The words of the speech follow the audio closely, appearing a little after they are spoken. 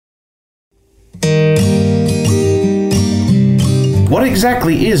what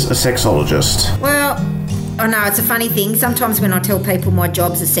exactly is a sexologist? Well, I know it's a funny thing. Sometimes when I tell people my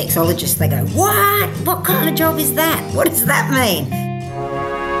job's a sexologist, they go, "What? What kind of job is that? What does that mean?"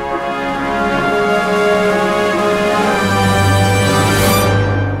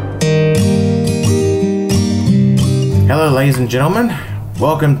 Hello, ladies and gentlemen.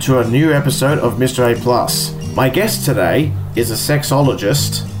 Welcome to a new episode of Mr. A+. My guest today is a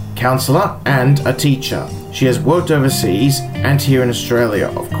sexologist, counsellor, and a teacher. She has worked overseas and here in Australia,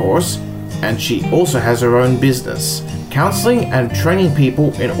 of course, and she also has her own business, counselling and training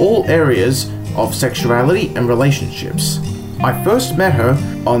people in all areas of sexuality and relationships. I first met her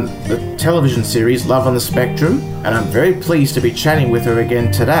on the television series Love on the Spectrum, and I'm very pleased to be chatting with her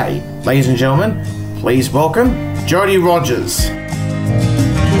again today. Ladies and gentlemen, please welcome Jodie Rogers.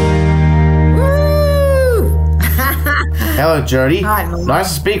 Woo! Hello, Jodie. Hi, Mum. Nice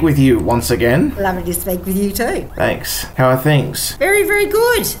to speak with you once again. Lovely to speak with you too. Thanks. How are things? Very, very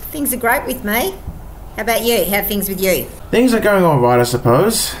good. Things are great with me. How about you? How are things with you? Things are going all right, I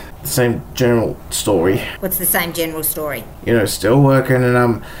suppose. The same general story. What's the same general story? You know, still working and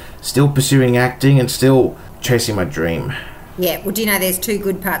I'm still pursuing acting and still chasing my dream. Yeah, well, do you know there's two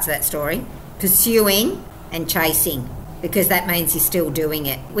good parts of that story? Pursuing and chasing, because that means you're still doing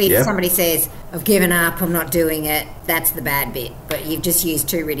it. If somebody says, "I've given up, I'm not doing it," that's the bad bit. But you've just used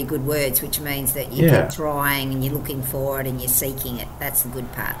two really good words, which means that you keep trying and you're looking for it and you're seeking it. That's the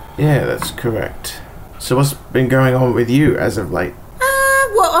good part. Yeah, that's correct. So what's been going on with you as of late?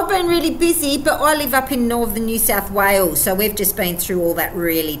 Well, I've been really busy, but I live up in northern New South Wales, so we've just been through all that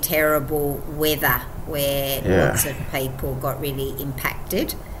really terrible weather where lots of people got really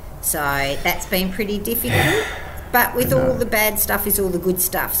impacted. So that's been pretty difficult. But with all the bad stuff is all the good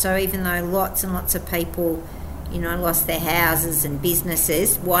stuff. So even though lots and lots of people, lost their houses and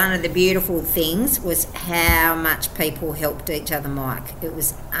businesses, one of the beautiful things was how much people helped each other, Mike. It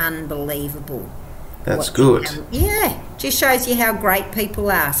was unbelievable. That's good. Yeah, just shows you how great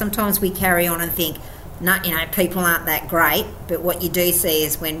people are. Sometimes we carry on and think, no, people aren't that great. But what you do see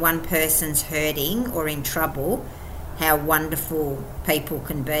is when one person's hurting or in trouble, how wonderful people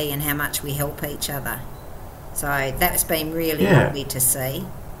can be and how much we help each other. So that's been really lovely to see.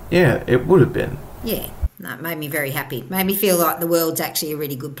 Yeah, it would have been. Yeah, no, it made me very happy. Made me feel like the world's actually a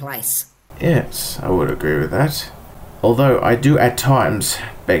really good place. Yes, I would agree with that. Although I do at times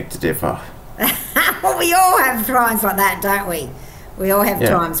beg to differ. Well, we all have times like that, don't we? We all have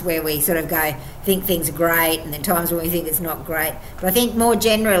times where we sort of think things are great, and then times when we think it's not great. But I think more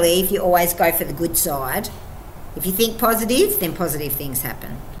generally, if you always go for the good side, if you think positive, then positive things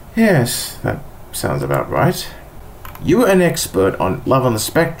happen. Yes, that sounds about right. You were an expert on Love on the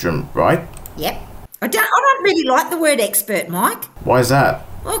Spectrum, right? Yep. I don't really like the word expert, Mike. Why is that?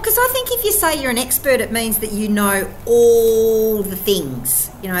 Well, because I think if you say you're an expert, it means that you know all the things,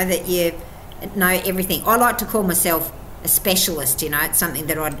 that you know everything. I like to call myself a specialist, it's something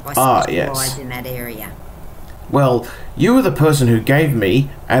that I specialise in that area. Well, you were the person who gave me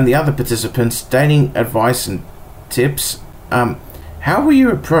and the other participants dating advice and tips. How were you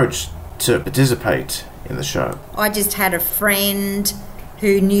approached to participate in the show? I just had a friend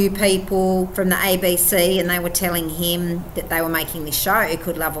who knew people from the ABC, and they were telling him that they were making this show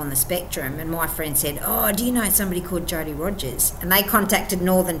called Love on the Spectrum, and my friend said, "Oh, do you know somebody called Jodie Rogers?" And they contacted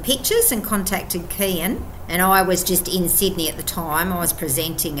Northern Pictures and contacted Kian, and I was just in Sydney at the time. I was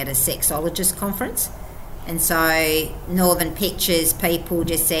presenting at a sexologist conference, and so Northern Pictures people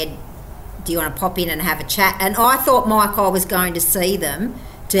just said, "Do you want to pop in and have a chat?" And I thought, Mike, I was going to see them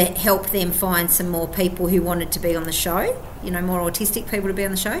to help them find some more people who wanted to be on the show, more autistic people to be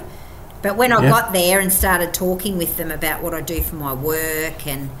on the show. But when I got there and started talking with them about what I do for my work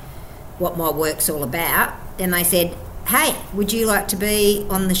and what my work's all about, then they said, "Hey, would you like to be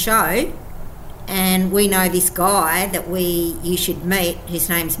on the show? And we know this guy that you should meet. His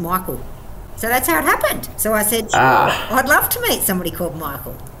name's Michael." So that's how it happened. So I said, "Sure, I'd love to meet somebody called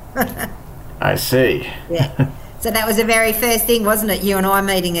Michael." I see. Yeah. So that was the very first thing, wasn't it? You and I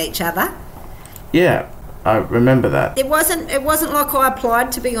meeting each other. Yeah, I remember that. It wasn't like I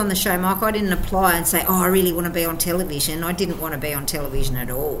applied to be on the show, Mike. I didn't apply and say, "Oh, I really want to be on television." I didn't want to be on television at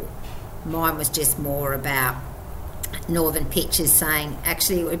all. Mine was just more about Northern Pictures saying,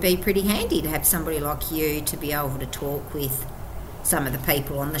 actually, it would be pretty handy to have somebody like you to be able to talk with some of the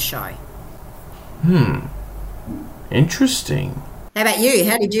people on the show. Interesting. How about you?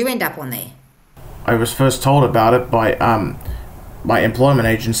 How did you end up on there? I was first told about it by my employment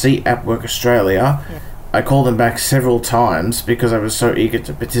agency, App Work Australia. Yeah. I called them back several times because I was so eager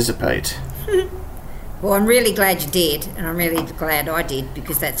to participate. Well, I'm really glad you did, and I'm really glad I did,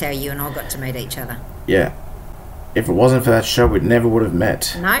 because that's how you and I got to meet each other. Yeah. if it wasn't for that show, we never would have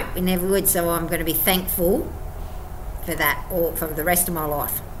met. No, we never would. So I'm going to be thankful for that or for the rest of my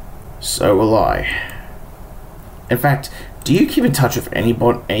life. So will I. In fact, do you keep in touch with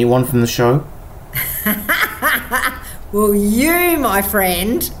anyone from the show? Well, you, my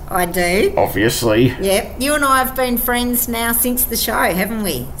friend, I do. Obviously. Yep, you and I have been friends now since the show, haven't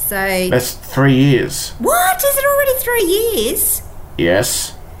we? So That's 3 years. what? Is it already 3 years?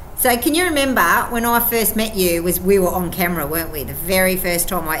 Yes. So can you remember when I first met you, we were on camera, weren't we? The very first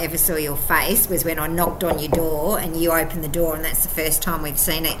time I ever saw your face was when I knocked on your door and you opened the door, and that's the first time we've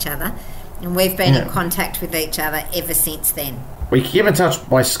seen each other. And we've been in contact with each other ever since then. We keep in touch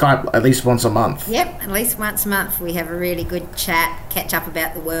by Skype at least once a month. Yep, at least once a month we have a really good chat, catch up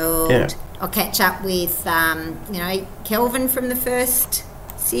about the world. Yeah. I'll catch up with, Kelvin from the first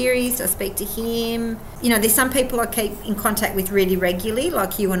series. I speak to him. There's some people I keep in contact with really regularly,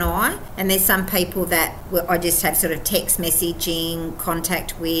 like you and I, and there's some people that I just have sort of text messaging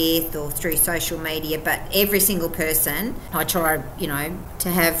contact with or through social media, but every single person I try, to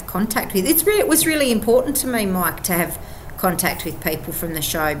have contact with. It was really important to me, Mike, to have contact with people from the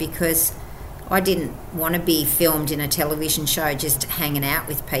show, because I didn't want to be filmed in a television show just hanging out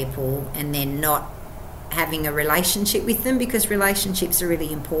with people and then not having a relationship with them, because relationships are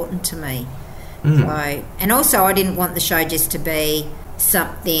really important to me. So, and also I didn't want the show just to be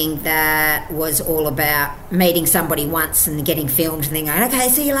something that was all about meeting somebody once and getting filmed and then going, okay,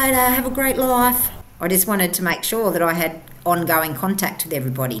 see you later, have a great life. I just wanted to make sure that I had ongoing contact with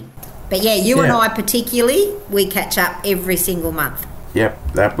everybody. But yeah, you and I particularly, we catch up every single month.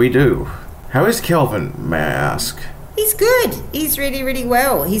 Yep, that we do. How is Kelvin, may I ask? He's good. He's really, really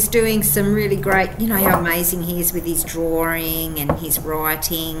well. He's doing some really great, how amazing he is with his drawing and his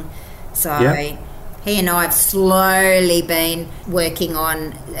writing. So he and I have slowly been working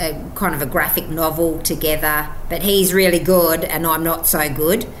on a kind of a graphic novel together, but he's really good and I'm not so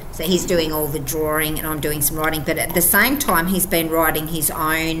good. So he's doing all the drawing and I'm doing some writing, but at the same time he's been writing his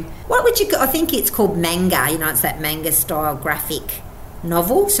own, I think it's called manga, it's that manga style graphic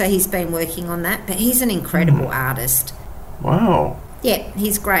novel. So he's been working on that, but he's an incredible artist. Wow. Yeah,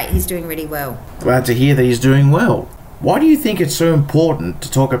 he's great. He's doing really well. Glad to hear that he's doing well. Why do you think it's so important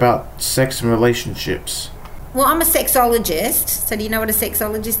to talk about sex and relationships? Well, I'm a sexologist, so do you know what a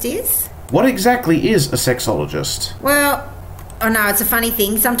sexologist is? What exactly is a sexologist? Well, I know it's a funny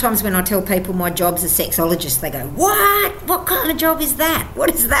thing. Sometimes when I tell people my job's a sexologist, they go, what? What kind of job is that?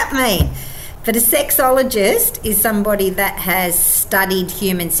 What does that mean? But a sexologist is somebody that has studied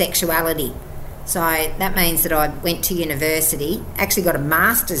human sexuality. So that means that I went to university, actually got a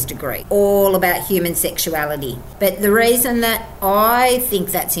master's degree, all about human sexuality. But the reason that I think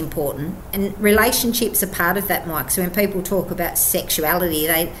that's important, and relationships are part of that, Mike. So when people talk about sexuality,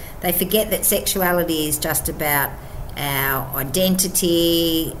 they forget that sexuality is just about our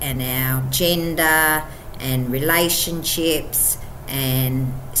identity and our gender and relationships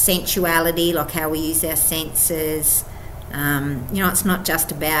and sensuality, like how we use our senses. It's not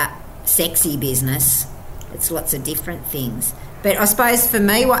just about sexy business. It's lots of different things. But I suppose for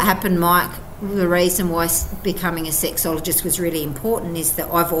me what happened, Mike, the reason why becoming a sexologist was really important is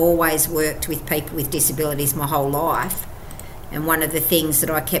that I've always worked with people with disabilities my whole life. And one of the things that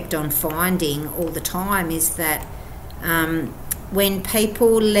I kept on finding all the time is that when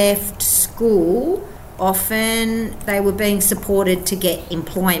people left school, often they were being supported to get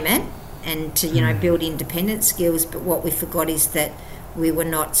employment and to, build independent skills. But what we forgot is that we were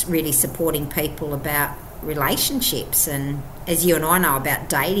not really supporting people about relationships and, as you and I know, about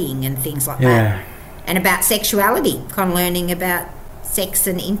dating and things like that. And about sexuality, kind of learning about sex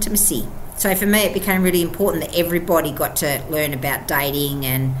and intimacy. So for me it became really important that everybody got to learn about dating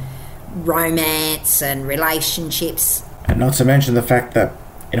and romance and relationships. And not to mention the fact that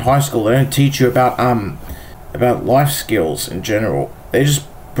in high school they don't teach you about life skills in general. They just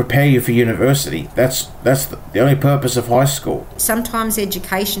prepare you for university. That's the only purpose of high school. Sometimes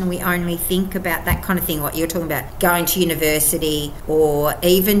education, we only think about that kind of thing, what you're talking about, going to university, or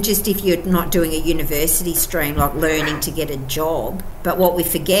even just if you're not doing a university stream, like learning to get a job. But what we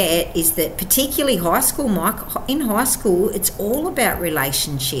forget is that particularly high school, Mike, in high school, it's all about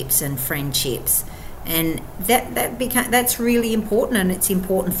relationships and friendships. And that's really important, and it's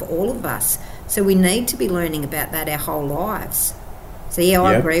important for all of us. So we need to be learning about that our whole lives. So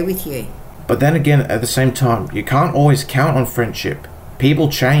I agree with you. But then again, at the same time, you can't always count on friendship. People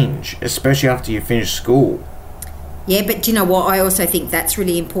change, especially after you finish school. Yeah, but do you know what? I also think that's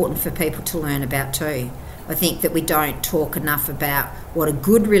really important for people to learn about too. I think that we don't talk enough about what a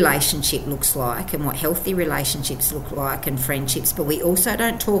good relationship looks like and what healthy relationships look like and friendships, but we also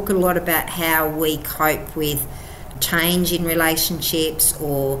don't talk a lot about how we cope with change in relationships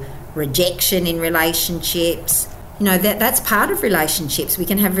or rejection in relationships. You know, that's part of relationships. We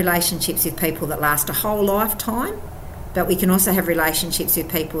can have relationships with people that last a whole lifetime, but we can also have relationships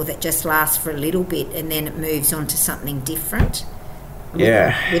with people that just last for a little bit and then it moves on to something different.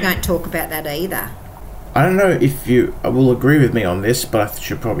 Yeah. We don't talk about that either. I don't know if you will agree with me on this, but I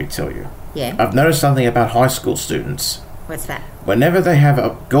should probably tell you. Yeah. I've noticed something about high school students. What's that? Whenever they have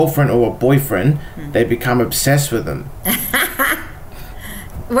a girlfriend or a boyfriend, they become obsessed with them.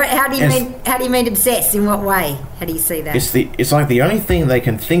 How do you mean obsessed? In what way? How do you see that? It's like the only thing they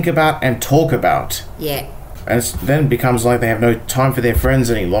can think about and talk about. Yeah. And then it becomes like they have no time for their friends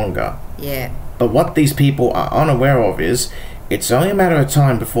any longer. Yeah. But what these people are unaware of is it's only a matter of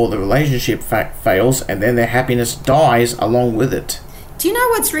time before the relationship fails and then their happiness dies along with it. Do you know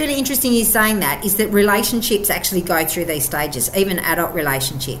what's really interesting you saying that is that relationships actually go through these stages, even adult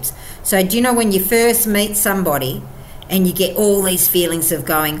relationships. So do you know when you first meet somebody and you get all these feelings of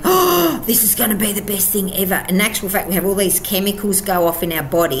going, oh, this is going to be the best thing ever. In actual fact, we have all these chemicals go off in our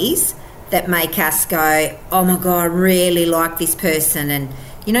bodies that make us go, oh my God, I really like this person. And,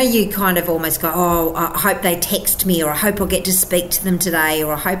 you know, you kind of almost go, oh, I hope they text me, or I hope I get to speak to them today,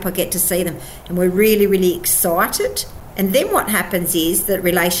 or I hope I get to see them. And we're really, really excited. And then what happens is that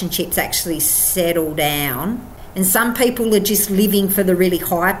relationships actually settle down. And some people are just living for the really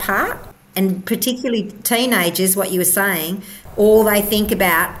high part. And particularly teenagers, what you were saying, all they think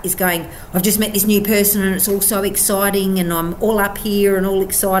about is going, I've just met this new person and it's all so exciting and I'm all up here and all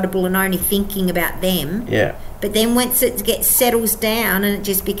excitable and only thinking about them. Yeah. But then once it settles down and it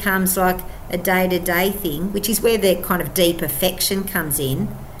just becomes like a day-to-day thing, which is where the kind of deep affection comes in,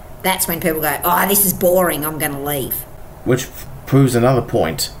 that's when people go, oh, this is boring, I'm going to leave. Which proves another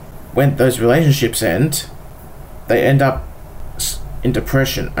point. When those relationships end, they end up in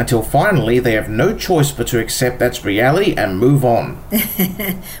depression until finally they have no choice but to accept that's reality and move on.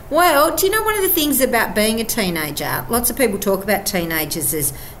 Well, do you know one of the things about being a teenager? Lots of people talk about teenagers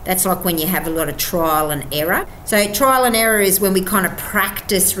as that's like when you have a lot of trial and error. So trial and error is when we kind of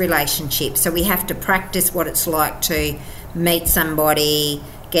practice relationships. So we have to practice what it's like to meet somebody,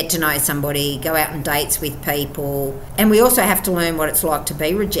 get to know somebody, go out on dates with people. And we also have to learn what it's like to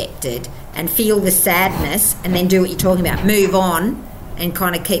be rejected and feel the sadness and then do what you're talking about, move on and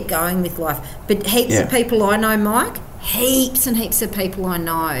kind of keep going with life. But heaps of people I know, Mike, heaps and heaps of people I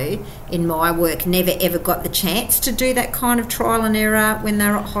know in my work never ever got the chance to do that kind of trial and error when they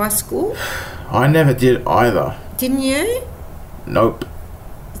were at high school. I never did either. Didn't you? Nope.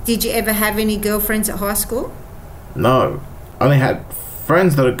 Did you ever have any girlfriends at high school? No. I only had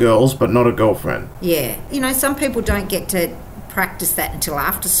friends that are girls, but not a girlfriend. Yeah. You know, some people don't get to practice that until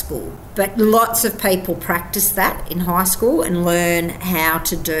after school. But lots of people practice that in high school and learn how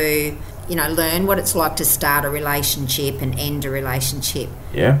to do, you know, learn what it's like to start a relationship and end a relationship.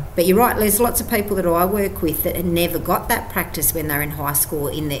 Yeah. But you're right, there's lots of people that I work with that never got that practice when they're in high school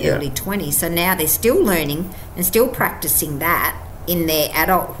in their early 20s. So now they're still learning and still practicing that in their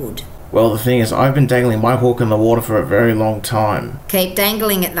adulthood. Well, the thing is, I've been dangling my hook in the water for a very long time. Keep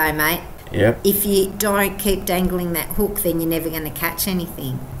dangling it though, mate. Yep. If you don't keep dangling that hook, then you're never going to catch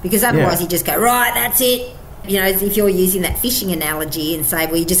anything. Because otherwise you just go, right, that's it. You know, if you're using that fishing analogy and say,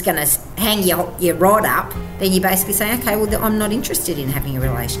 well, you're just going to hang your rod up, then you basically say, okay, well, I'm not interested in having a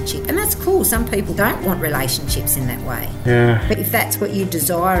relationship. And that's cool. Some people don't want relationships in that way. Yeah. But if that's what you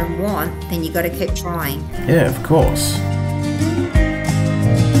desire and want, then you've got to keep trying. Yeah, of course.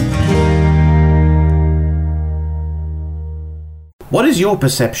 What is your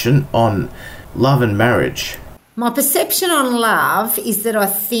perception on love and marriage? My perception on love is that I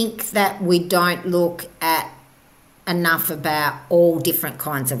think that we don't look at enough about all different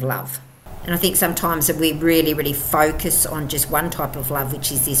kinds of love. And I think sometimes that we really, really focus on just one type of love,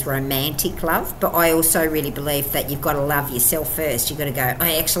 which is this romantic love. But I also really believe that you've got to love yourself first. You've got to go,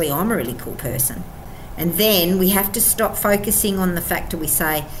 I'm a really cool person. And then we have to stop focusing on the fact that we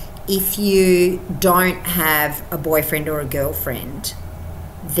say, if you don't have a boyfriend or a girlfriend,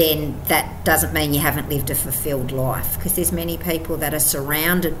 then that doesn't mean you haven't lived a fulfilled life, because there's many people that are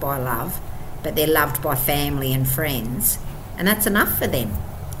surrounded by love, but they're loved by family and friends, and that's enough for them.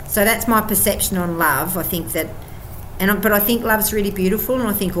 So that's my perception on love. I think that, but I think love's really beautiful, and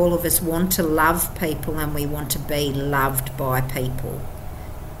I think all of us want to love people and we want to be loved by people,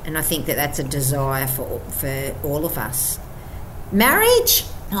 and I think that that's a desire for all of us. Marriage,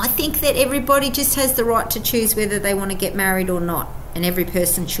 I think that everybody just has the right to choose whether they want to get married or not, and every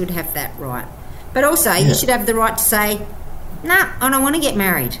person should have that right. But also, you should have the right to say, nah, I don't want to get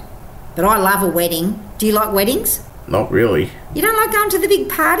married, but I love a wedding. Do you like weddings? Not really. You don't like going to the big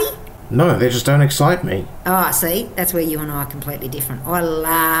party? No, they just don't excite me. Oh, see, that's where you and I are completely different. I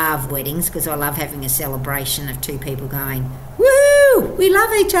love weddings because I love having a celebration of two people going, woo, we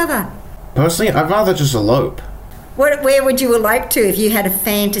love each other. Personally, I'd rather just elope. Where would you elope to if you had a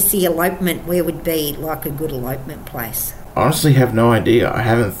fantasy elopement? Where would be like a good elopement place? I honestly have no idea. I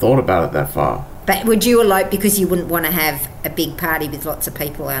haven't thought about it that far. But would you elope because you wouldn't want to have a big party with lots of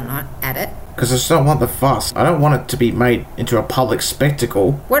people out at it? Because I just don't want the fuss. I don't want it to be made into a public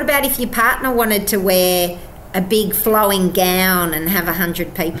spectacle. What about if your partner wanted to wear a big flowing gown and have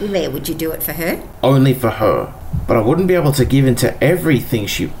 100 people there? Would you do it for her? Only for her. But I wouldn't be able to give in to everything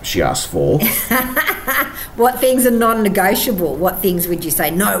she asked for. What things are non-negotiable? What things would you say,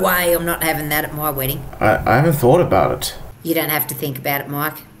 no way, I'm not having that at my wedding? I haven't thought about it. You don't have to think about it,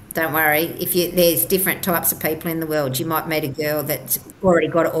 Mike. Don't worry. There's different types of people in the world. You might meet a girl that's already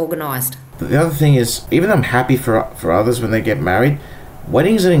got it organised. But the other thing is, even though I'm happy for others when they get married,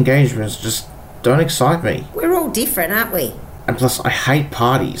 weddings and engagements just don't excite me. We're all different, aren't we? And plus, I hate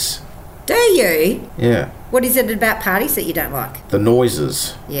parties. Do you? Yeah. What is it about parties that you don't like? The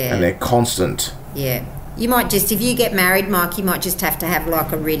noises. Yeah. And they're constant. Yeah. You might just, if you get married, Mike, you might just have to have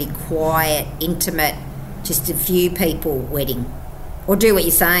like a really quiet, intimate, just a few people wedding. Or do what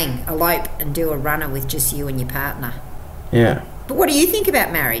you're saying, elope and do a runner with just you and your partner. Yeah. But what do you think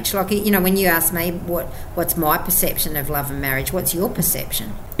about marriage? Like, you know, when you ask me what's my perception of love and marriage, what's your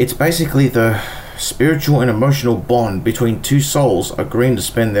perception? It's basically the spiritual and emotional bond between two souls agreeing to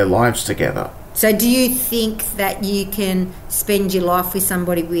spend their lives together. So do you think that you can spend your life with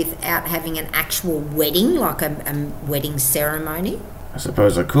somebody without having an actual wedding, like a wedding ceremony? I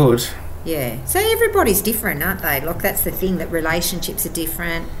suppose I could. Yeah. So everybody's different, aren't they? Like, that's the thing, that relationships are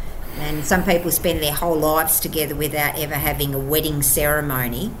different. And some people spend their whole lives together without ever having a wedding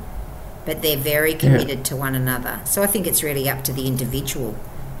ceremony, but they're very committed to one another. So I think it's really up to the individual.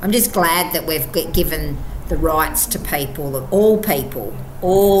 I'm just glad that we've given the rights to people, that all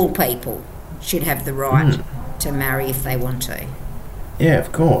people should have the right to marry if they want to. Yeah,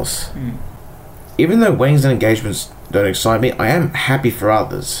 of course. Even though weddings and engagements don't excite me, I am happy for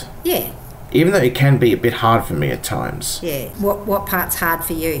others. Yeah. Even though it can be a bit hard for me at times. Yeah. What part's hard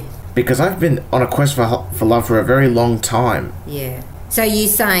for you? Because I've been on a quest for love for a very long time. Yeah. So you're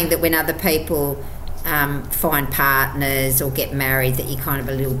saying that when other people find partners or get married, that you're kind of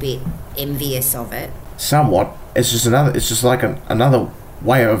a little bit envious of it? Somewhat. It's just like another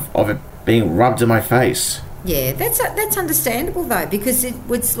way of it being rubbed in my face. Yeah, that's understandable though, because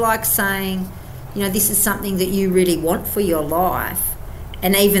it's like saying, you know, this is something that you really want for your life,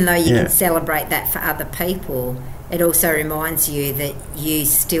 and even though you can celebrate that for other people, it also reminds you that you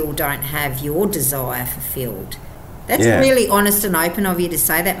still don't have your desire fulfilled. That's really honest and open of you to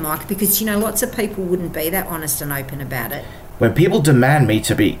say that, Mike, because, you know, lots of people wouldn't be that honest and open about it. When people demand me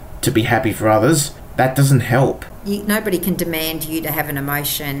to be happy for others, that doesn't help. Nobody can demand you to have an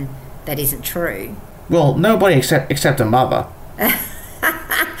emotion that isn't true. Well, nobody except a mother.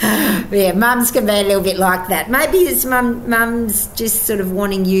 Yeah, mums can be a little bit like that. Maybe it's mum's just sort of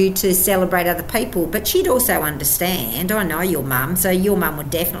wanting you to celebrate other people, but she'd also understand. I know your mum, so your mum would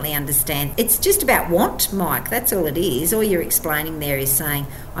definitely understand. It's just about want, Mike. That's all it is. All you're explaining there is saying,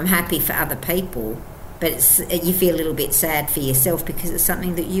 I'm happy for other people, but you feel a little bit sad for yourself because it's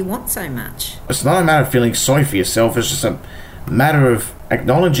something that you want so much. It's not a matter of feeling sorry for yourself. It's just a matter of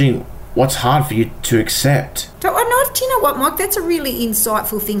acknowledging what's hard for you to accept. Do you know what, Mike? That's a really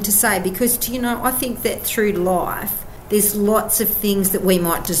insightful thing to say, because, you know, I think that through life there's lots of things that we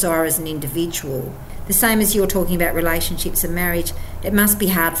might desire as an individual. The same as you're talking about relationships and marriage, it must be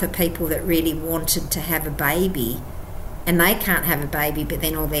hard for people that really wanted to have a baby and they can't have a baby, but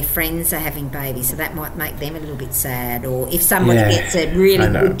then all their friends are having babies, so that might make them a little bit sad. Or if somebody gets a really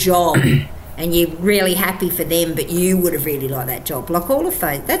good job and you're really happy for them, but you would have really liked that job. Like, all of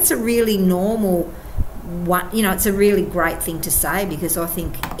those, that's a really normal one. You know, it's a really great thing to say, because I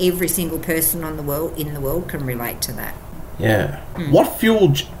think every single person in the world can relate to that. Yeah. What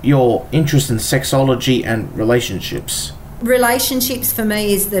fueled your interest in sexology and relationships? Relationships for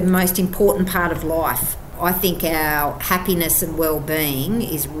me is the most important part of life. I think our happiness and well-being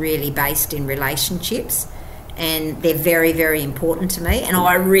is really based in relationships, and they're very, very important to me. And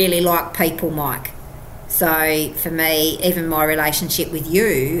I really like people, Mike. So for me, even my relationship with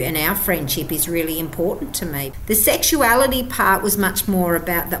you and our friendship is really important to me. The sexuality part was much more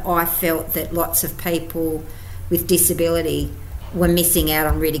about that I felt that lots of people with disability were missing out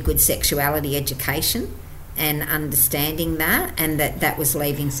on really good sexuality education and understanding that, and that was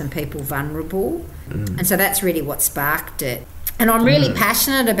leaving some people vulnerable. And so that's really what sparked it. And I'm really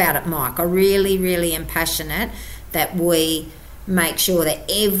passionate about it, Mike. I really, really am passionate that we make sure that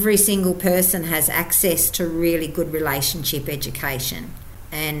every single person has access to really good relationship education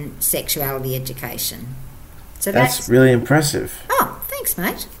and sexuality education. So That's really impressive. Oh, thanks,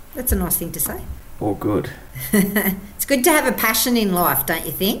 mate. That's a nice thing to say. All good. It's good to have a passion in life, don't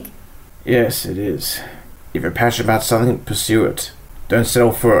you think? Yes, it is. If you're passionate about something, pursue it. Don't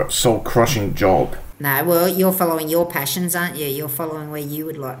settle for a soul-crushing job. No, well, you're following your passions, aren't you? You're following where you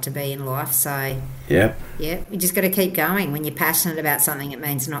would like to be in life, so... Yep. Yeah, you just got to keep going. When you're passionate about something, it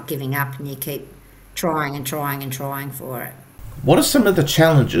means not giving up, and you keep trying and trying and trying for it. What are some of the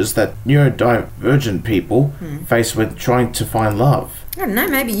challenges that neurodivergent people face when trying to find love? I don't know,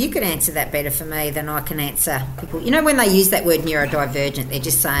 maybe you could answer that better for me than I can answer people. You know, when they use that word neurodivergent, they're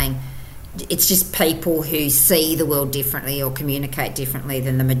just saying it's just people who see the world differently or communicate differently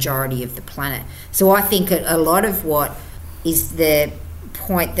than the majority of the planet. So I think a lot of what is the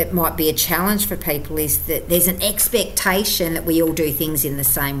point that might be a challenge for people is that there's an expectation that we all do things in the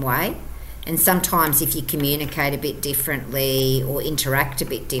same way. And sometimes if you communicate a bit differently or interact a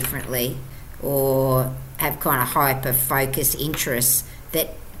bit differently or have kind of hyper-focused interests,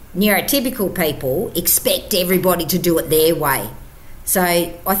 that neurotypical people expect everybody to do it their way. So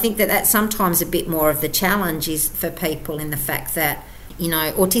I think that that's sometimes a bit more of the challenge is for people in the fact that, you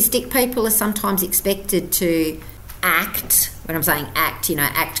know, autistic people are sometimes expected to act, when I'm saying act, you know,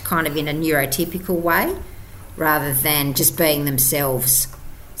 act kind of in a neurotypical way rather than just being themselves.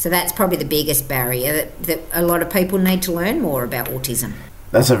 So that's probably the biggest barrier, that a lot of people need to learn more about autism.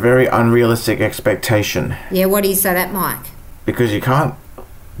 That's a very unrealistic expectation. Yeah, what do you say that, Mike? Because you can't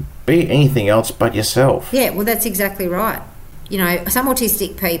be anything else but yourself. Yeah, well, that's exactly right. You know, some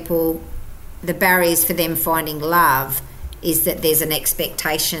autistic people, the barriers for them finding love is that there's an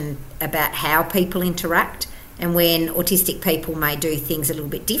expectation about how people interact. And when autistic people may do things a little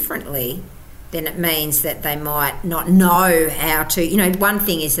bit differently, then it means that they might not know how to... You know, one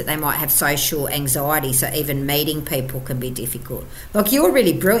thing is that they might have social anxiety, so even meeting people can be difficult. Like, you're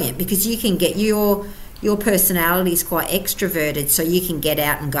really brilliant because you can get... Your personality is quite extroverted, so you can get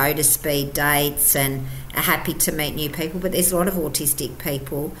out and go to speed dates and are happy to meet new people. But there's a lot of autistic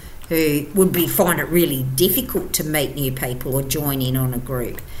people who would find it really difficult to meet new people or join in on a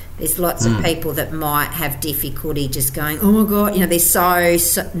group. There's lots of people that might have difficulty just going, oh my God, you know, they're so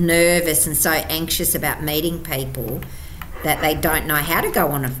nervous and so anxious about meeting people that they don't know how to go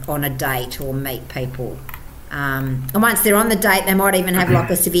on a date or meet people. And once they're on the date, they might even have like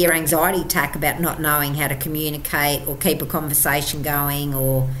a severe anxiety attack about not knowing how to communicate or keep a conversation going,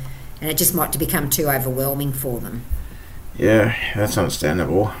 and it just might become too overwhelming for them. Yeah, that's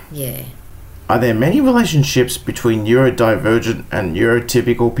understandable. Yeah. Are there many relationships between neurodivergent and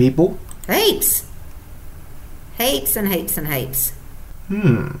neurotypical people? Heaps. Heaps and heaps and heaps.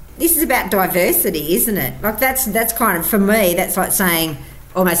 This is about diversity, isn't it? Like that's kind of, for me, that's like saying,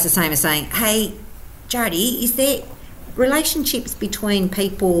 almost the same as saying, hey, Jody, is there relationships between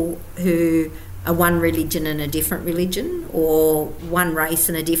people who are one religion and a different religion, or one race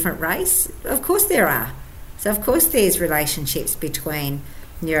and a different race? Of course there are. So of course there's relationships between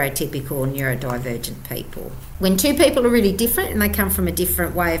neurotypical and neurodivergent people. When two people are really different and they come from a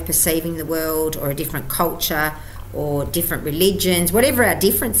different way of perceiving the world or a different culture or different religions, whatever our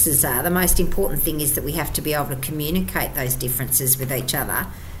differences are, the most important thing is that we have to be able to communicate those differences with each other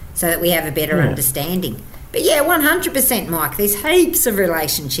so that we have a better understanding. But yeah, 100%, Mike, there's heaps of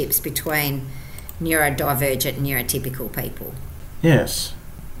relationships between neurodivergent and neurotypical people. Yes.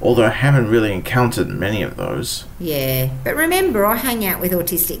 Although I haven't really encountered many of those. Yeah, but remember, I hang out with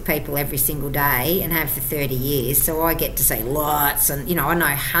autistic people every single day and have for 30 years, so I get to see lots, and, you know, I know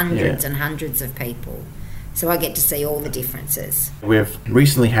hundreds and hundreds of people, so I get to see all the differences. We've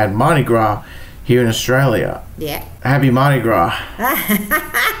recently had Mardi Gras here in Australia. Yeah. Happy Mardi Gras.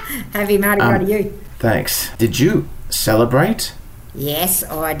 Happy Mardi Gras to you. Thanks. Did you celebrate? Yes,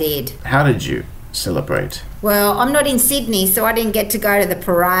 I did. How did you celebrate? Well, I'm not in Sydney, so I didn't get to go to the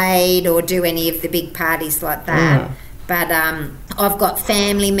parade or do any of the big parties like that. But I've got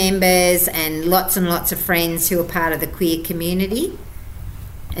family members and lots of friends who are part of the queer community.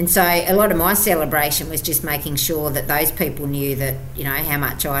 And so a lot of my celebration was just making sure that those people knew that, you know, how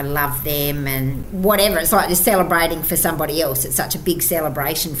much I love them and whatever. It's like just celebrating for somebody else. It's such a big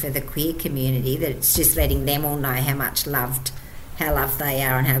celebration for the queer community that it's just letting them all know how loved they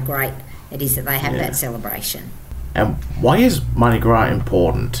are and how great it is that they have that celebration. And why is Mardi Gras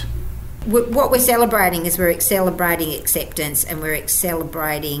important? What we're celebrating is we're celebrating acceptance, and we're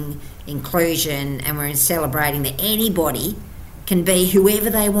celebrating inclusion, and we're celebrating that anybody can be whoever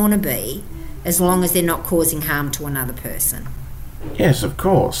they want to be as long as they're not causing harm to another person. Yes, of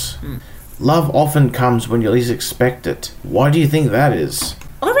course. love often comes when you least expect it. Why do you think that is?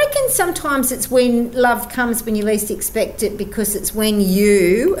 I reckon sometimes it's when love comes when you least expect it, because it's when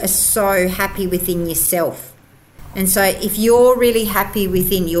you are so happy within yourself. And so if you're really happy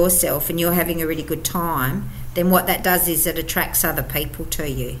within yourself and you're having a really good time, then what that does is it attracts other people to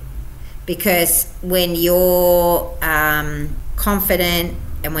you. Because when you're confident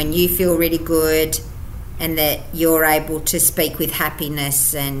and when you feel really good and that you're able to speak with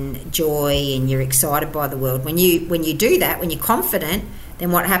happiness and joy and you're excited by the world, when you do that, when you're confident,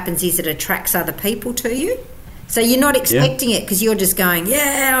 then what happens is it attracts other people to you. So you're not expecting it because you're just going,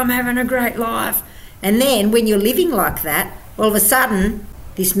 yeah, I'm having a great life. And then when you're living like that, all of a sudden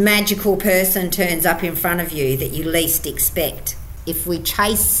this magical person turns up in front of you that you least expect. If we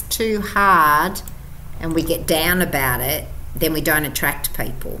chase too hard and we get down about it, then we don't attract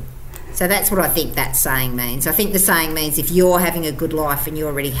people. So that's what I think that saying means. I think the saying means if you're having a good life and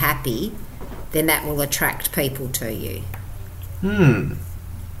you're really happy, then that will attract people to you.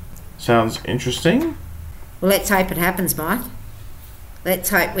 Sounds interesting. Well, let's hope it happens, Mike. Let's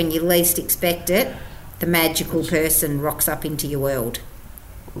hope when you least expect it, the magical person rocks up into your world.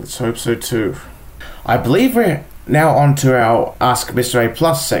 Let's hope so too. I believe we're now on to our Ask Mr. A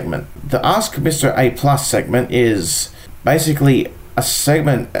Plus segment. The Ask Mr. A Plus segment is basically a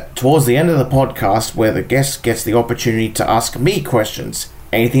segment towards the end of the podcast where the guest gets the opportunity to ask me questions,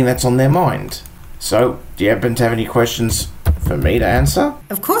 anything that's on their mind. So, do you happen to have any questions for me to answer?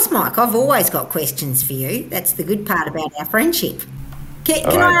 Of course, Mike. I've always got questions for you. That's the good part about our friendship.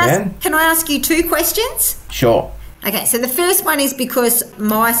 Can I ask you 2 questions? Sure. Okay, so the first one is because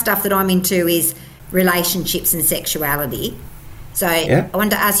my stuff that I'm into is relationships and sexuality. So I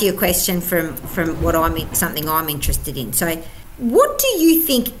wanted to ask you a question from what something I'm interested in. So what do you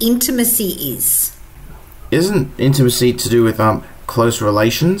think intimacy is? Isn't intimacy to do with close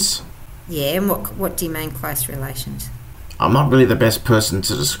relations? Yeah, and what do you mean close relations? I'm not really the best person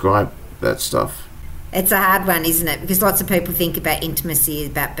to describe that stuff. It's a hard one, isn't it? Because lots of people think about intimacy as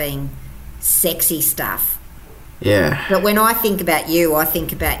about being sexy stuff. Yeah. But when I think about you, I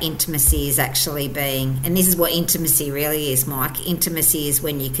think about intimacy as actually being, and this is what intimacy really is, Mike. Intimacy is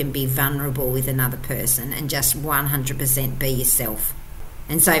when you can be vulnerable with another person and just 100% be yourself.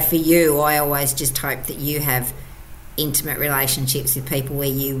 And so for you, I always just hope that you have intimate relationships with people where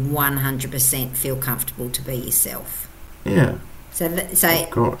you 100% feel comfortable to be yourself. Yeah. So of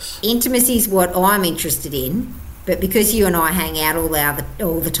course. Intimacy is what I'm interested in. But because you and I hang out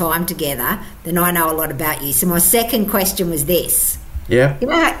all the time together, then I know a lot about you. So my second question was this. Yeah.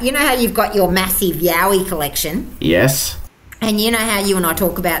 You know how you've got your massive Yowie collection? Yes. And you know how you and I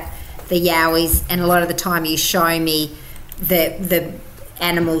talk about the Yowies, and a lot of the time you show me the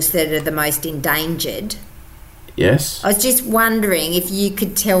animals that are the most endangered. Yes. I was just wondering if you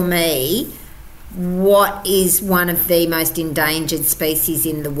could tell me what is one of the most endangered species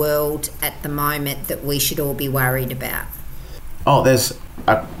in the world at the moment that we should all be worried about? Oh, there's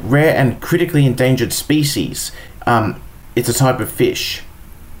a rare and critically endangered species. It's a type of fish.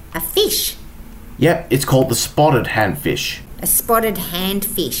 A fish? Yep, it's called the spotted handfish. A spotted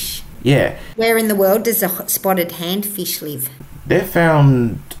handfish? Yeah. Where in the world does a spotted handfish live? They're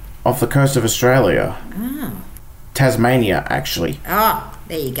found off the coast of Australia. Oh. Tasmania, actually. Oh,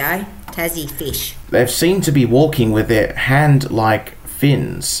 there you go. Tassie fish. They've seemed to be walking with their hand-like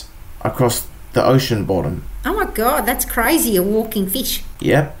fins across the ocean bottom. Oh my God, that's crazy, a walking fish.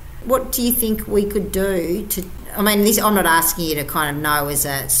 Yep. What do you think we could do to... I mean, I'm not asking you to kind of know as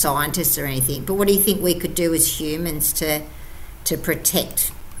a scientist or anything, but what do you think we could do as humans to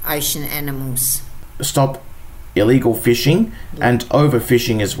protect ocean animals? Stop illegal fishing and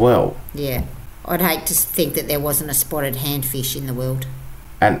overfishing as well. Yeah. I'd hate to think that there wasn't a spotted handfish in the world.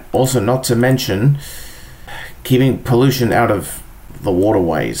 And also not to mention keeping pollution out of the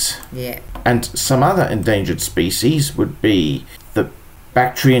waterways. Yeah. And some other endangered species would be the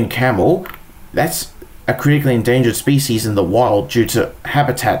Bactrian camel. That's a critically endangered species in the wild due to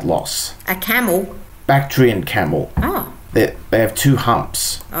habitat loss. A camel? Bactrian camel. Oh. They have 2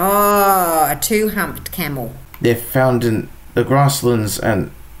 humps. Oh, a 2-humped camel. They're found in the grasslands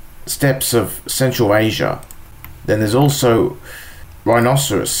and steppes of Central Asia. Then there's also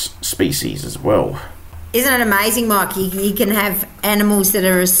rhinoceros species as well. Isn't it amazing, Mike? You can have animals that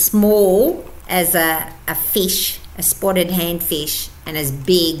are as small as a fish, a spotted handfish, and as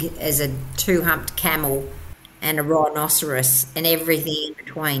big as a 2-humped camel and a rhinoceros and everything in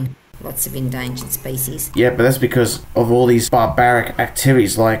between. Lots of endangered species. Yeah, but that's because of all these barbaric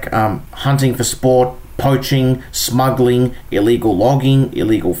activities like hunting for sport, poaching, smuggling, illegal logging,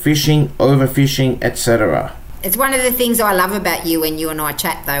 illegal fishing, overfishing, etc. It's one of the things I love about you when you and I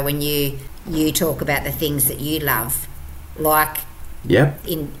chat, though, when you you talk about the things that you love, like Yep.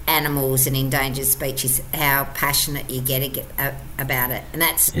 in animals and endangered species, how passionate you get about it, and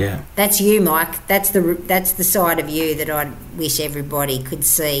that's you, Mike. That's the side of you that I wish everybody could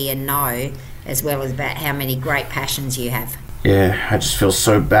see and know, as well as about how many great passions you have. Yeah, I just feel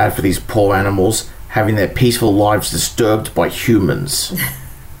so bad for these poor animals having their peaceful lives disturbed by humans.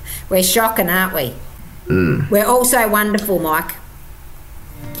 We're shocking, aren't we? We're also wonderful, Mike.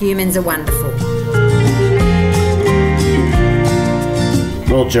 Humans are wonderful.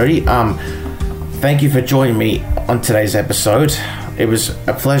 Well, Jody, thank you for joining me on today's episode. It was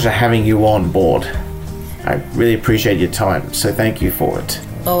a pleasure having you on board. I really appreciate your time, so thank you for it.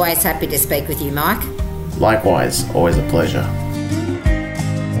 Always happy to speak with you, Mike. Likewise, always a pleasure.